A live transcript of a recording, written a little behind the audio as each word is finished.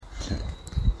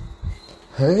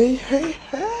Hey, hey,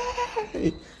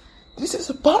 hey! This is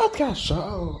a podcast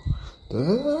show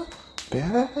de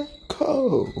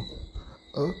Berco.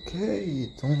 Ok,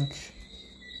 donc...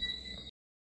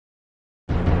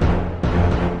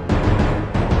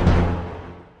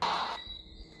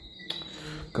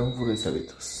 Comme vous le savez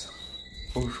tous,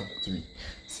 aujourd'hui,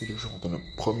 c'est le jour de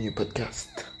notre premier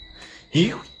podcast.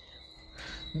 Et oui!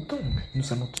 Donc,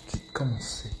 nous allons tout de suite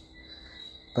commencer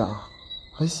par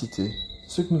réciter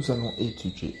ce que nous allons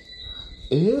étudier.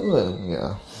 Et ouais, mon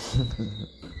gars,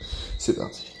 c'est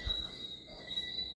parti.